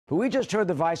But we just heard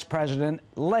the vice president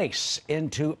lace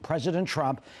into President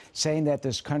Trump, saying that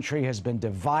this country has been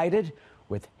divided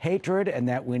with hatred and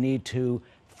that we need to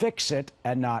fix it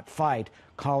and not fight,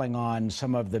 calling on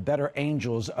some of the better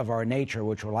angels of our nature,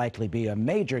 which will likely be a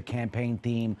major campaign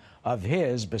theme of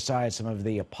his, besides some of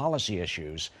the policy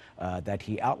issues that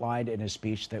he outlined in his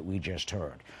speech that we just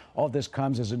heard. All this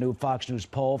comes as a new Fox News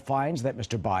poll finds that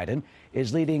Mr. Biden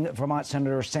is leading Vermont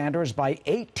Senator Sanders by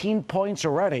 18 points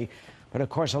already. But, of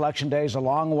course, Election Day is a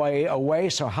long way away.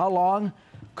 So how long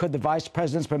could the vice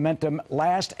president's momentum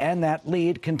last and that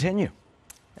lead continue?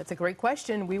 That's a great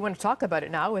question. We want to talk about it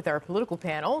now with our political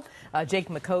panel. Jake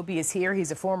McCobey is here.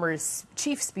 He's a former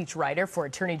chief speechwriter for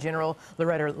Attorney General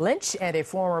Loretta Lynch and a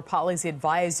former policy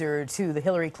advisor to the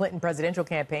Hillary Clinton presidential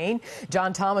campaign.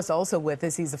 John Thomas also with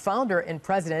us. He's the founder and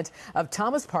president of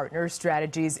Thomas Partners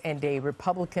Strategies and a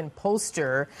Republican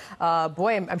pollster.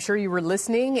 Boy, I'm sure you were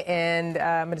listening, and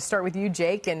I'm going to start with you,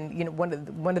 Jake. And you know,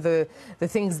 one of the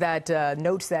things that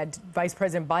notes that Vice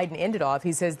President Biden ended off,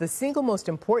 he says the single most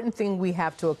important thing we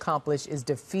have to accomplish is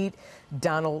defeat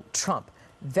Donald Trump.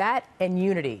 That and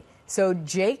unity. So,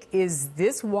 Jake, is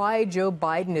this why Joe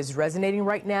Biden is resonating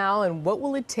right now? And what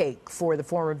will it take for the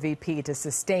former VP to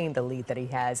sustain the lead that he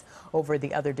has over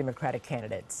the other Democratic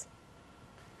candidates?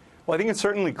 Well, I think it's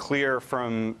certainly clear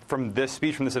from this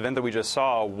speech, from this event that we just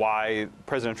saw, why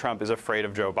President Trump is afraid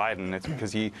of Joe Biden. It's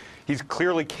because he's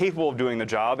clearly capable of doing the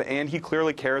job, and he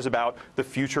clearly cares about the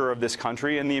future of this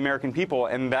country and the American people,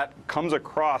 and that comes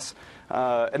across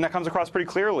pretty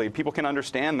clearly. People can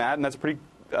understand that, and that's pretty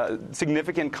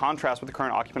significant contrast with the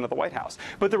current occupant of the White House.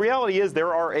 But the reality is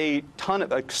there are a ton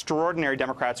of extraordinary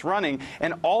Democrats running,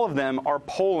 and all of them are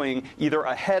polling either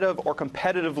ahead of or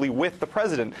competitively with the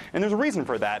president. And there's a reason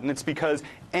for that, and it's because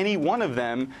any one of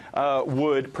them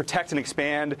would protect and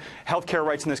expand health care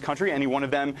rights in this country. Any one of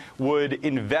them would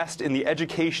invest in the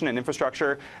education and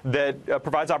infrastructure that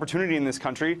provides opportunity in this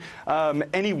country.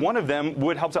 Any one of them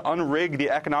would help to unrig the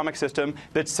economic system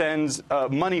that sends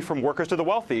money from workers to the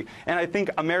wealthy. And I think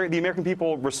the American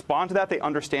people respond to that. They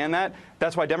understand that.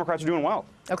 That's why Democrats are doing well.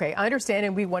 Okay, I understand,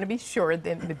 and we want to be sure,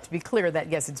 to be clear, that,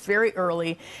 yes, it's very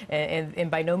early, and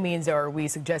by no means are we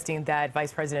suggesting that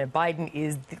Vice President Biden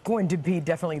is going to be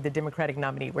definitely the Democratic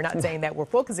nominee. We're not saying that. We're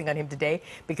focusing on him today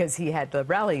because he had the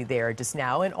rally there just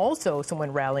now, and also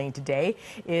someone rallying today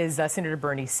is Senator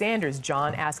Bernie Sanders.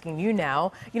 John, asking you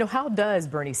now, how does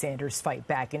Bernie Sanders fight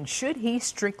back, and should he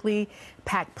strictly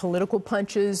pack political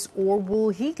punches, or will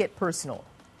he get personal?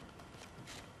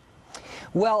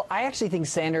 Well, I actually think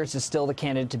Sanders is still the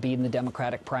candidate to beat in the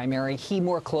Democratic primary. He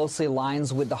more closely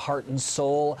aligns with the heart and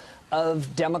soul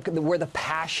of where the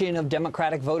passion of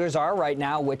Democratic voters are right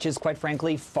now, which is, quite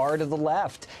frankly, far to the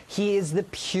left. He is the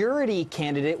purity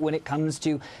candidate when it comes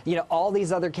to, all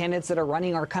these other candidates that are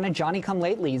running are kind of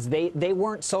Johnny-come-latelys. They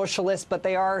weren't socialists, but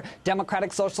they are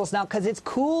Democratic socialists now because it's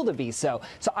cool to be so.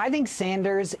 So I think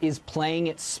Sanders is playing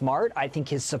it smart. I think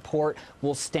his support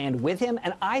will stand with him.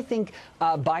 And I think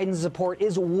Biden's support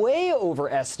is way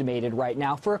overestimated right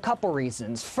now for a couple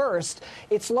reasons. First,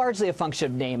 it's largely a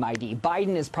function of name ID.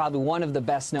 Biden is probably one of the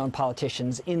best-known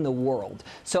politicians in the world.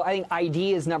 So I think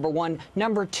ID is number one.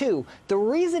 Number two, the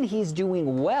reason he's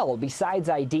doing well, besides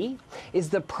ID, is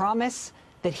the promise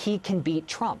that he can beat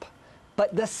Trump.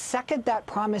 But the second that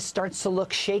promise starts to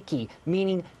look shaky,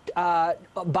 meaning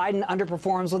Biden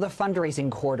underperforms with a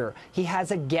fundraising quarter, he has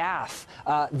a gaffe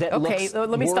that looks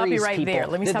let me stop you right people. there.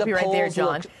 Let me stop you right there,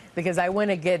 John, because I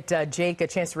want to get Jake a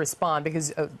chance to respond,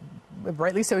 because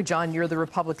rightly so, John, you're the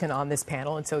Republican on this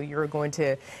panel, and so you're going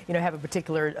to, have a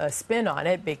particular spin on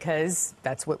it, because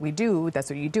that's what we do. That's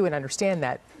what you do, and understand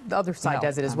that. The other side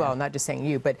does it as well, not just saying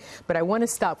you. But I want to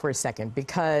stop for a second,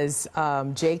 because,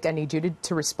 Jake, I need you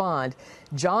to respond.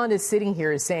 John is sitting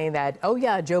here saying that, oh,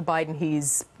 yeah, Joe Biden,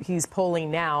 he's polling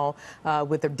now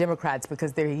with the Democrats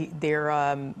because he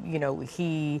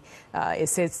it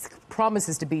says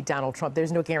promises to beat Donald Trump.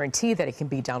 There's no guarantee that it can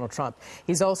beat Donald Trump.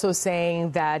 He's also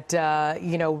saying that,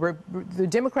 the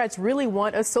Democrats really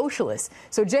want a socialist.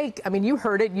 So, Jake, I mean, you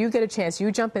heard it. You get a chance.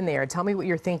 You jump in there. Tell me what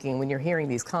you're thinking when you're hearing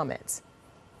these comments.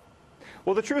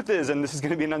 Well, the truth is, and this is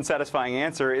going to be an unsatisfying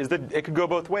answer, is that it could go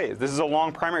both ways. This is a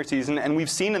long primary season, and we've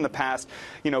seen in the past,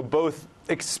 both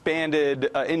expanded,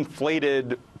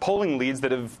 inflated polling leads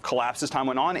that have collapsed as time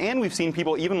went on. And we've seen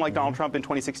people, even like Donald Trump in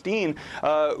 2016,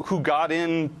 who got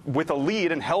in with a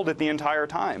lead and held it the entire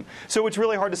time. So it's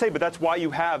really hard to say, but that's why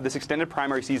you have this extended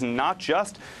primary season, not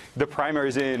just the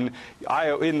primaries in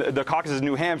Iowa, in the caucus in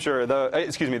New Hampshire,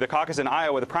 the caucus in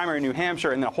Iowa, the primary in New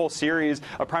Hampshire, and the whole series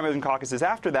of primaries and caucuses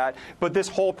after that, but this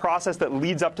whole process that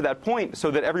leads up to that point so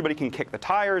that everybody can kick the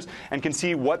tires and can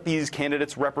see what these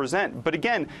candidates represent. But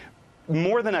again,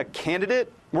 more than a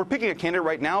candidate, we're picking a candidate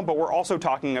right now, but we're also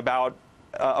talking about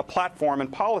a platform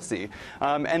and policy.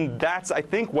 And that's, I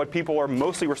think, what people are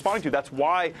mostly responding to. That's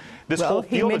why this whole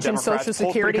field of Democrats Social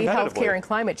Security, health care, and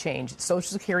climate change.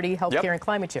 Social Security, health care, and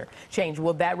climate change.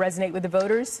 Will that resonate with the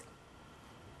voters?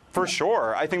 For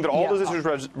sure. I think that all those issues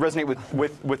resonate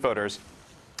with voters.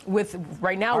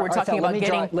 Right now, we're talking about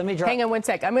getting. Hang on one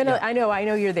sec. I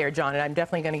know you're there, John, and I'm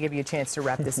definitely going to give you a chance to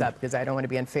wrap this up because I don't want to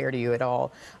be unfair to you at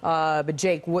all. But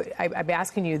Jake, I'm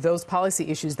asking you those policy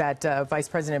issues that Vice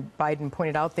President Biden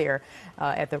pointed out there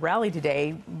at the rally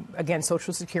today. Again,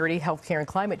 Social Security, health care, and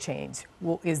climate change.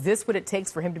 Well, is this what it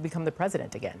takes for him to become the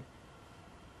president again?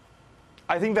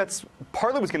 I think that's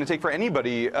partly what's going to take for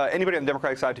anybody on the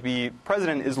Democratic side to be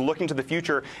president is looking to the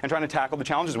future and trying to tackle the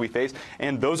challenges we face.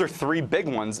 And those are three big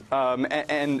ones.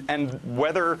 And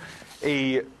whether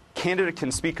a candidate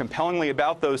can speak compellingly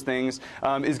about those things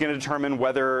is going to determine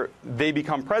whether they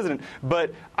become president.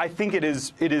 But I think it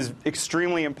is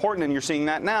extremely important, and you're seeing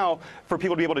that now, for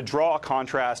people to be able to draw a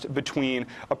contrast between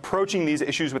approaching these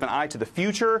issues with an eye to the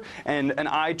future and an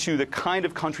eye to the kind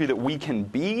of country that we can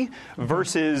be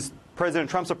versus President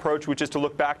Trump's approach, which is to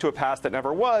look back to a past that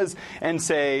never was and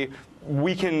say,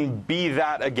 we can be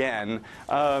that again.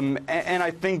 And I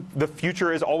think the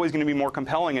future is always going to be more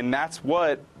compelling, and that's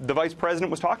what the vice president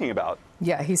was talking about.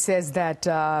 Yeah, he says that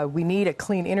we need a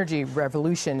clean energy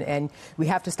revolution, and we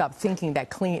have to stop thinking that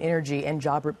clean energy and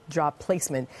job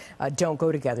placement don't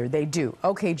go together. They do.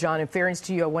 Okay, John, in fairness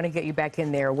to you, I want to get you back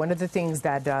in there. One of the things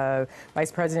that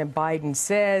Vice President Biden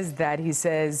says, that he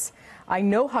says, I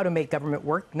know how to make government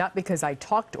work, not because I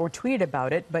talked or tweeted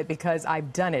about it, but because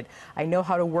I've done it. I know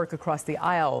how to work across the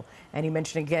aisle. And he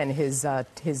mentioned again his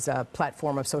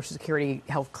platform of Social Security,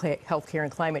 health care,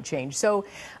 and climate change. So,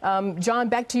 John,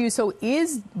 back to you. So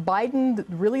is Biden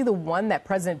really the one that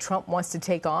President Trump wants to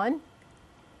take on?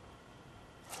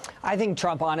 I think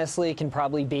Trump, honestly, can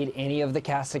probably beat any of the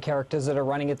cast of characters that are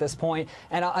running at this point.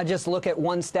 And I'll just look at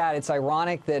one stat. It's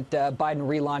ironic that Biden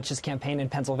relaunched his campaign in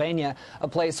Pennsylvania, a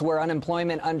place where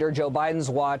unemployment under Joe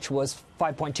Biden's watch was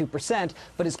 5.2%,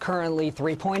 but is currently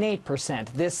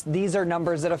 3.8%. These are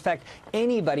numbers that affect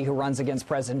anybody who runs against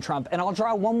President Trump. And I'll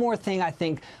draw one more thing, I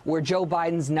think, where Joe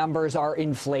Biden's numbers are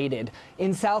inflated.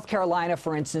 In South Carolina,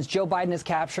 for instance, Joe Biden is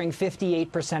capturing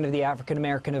 58% of the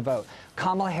African-American vote.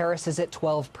 Kamala Harris is at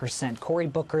 12%. Cory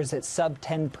Booker's at sub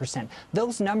 10%.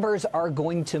 Those numbers are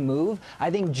going to move. I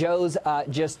think Joe's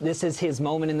this is his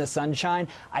moment in the sunshine.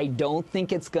 I don't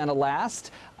think it's going to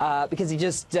last because he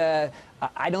just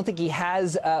I don't think he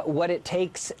has what it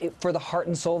takes for the heart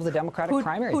and soul of the Democratic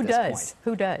primary at this point.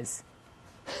 Who does?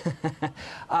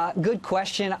 Good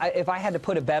question. If I had to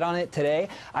put a bet on it today,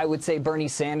 I would say Bernie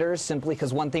Sanders, simply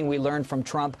because one thing we learned from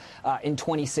Trump in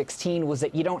 2016 was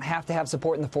that you don't have to have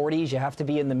support in the 40s. You have to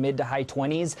be in the mid to high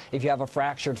 20s if you have a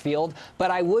fractured field.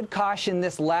 But I would caution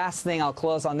this last thing, I'll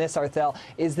close on this, Arthel,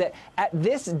 is that at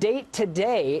this date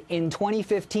today in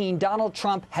 2015, Donald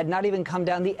Trump had not even come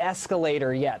down the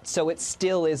escalator yet. So it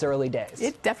still is early days.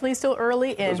 It's definitely still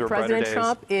early, and President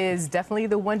Trump is definitely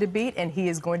the one to beat, and he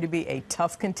is going to be a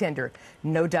tough contender.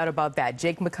 No doubt about that.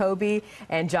 Jake McCobie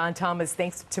and John Thomas,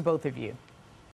 thanks to both of you.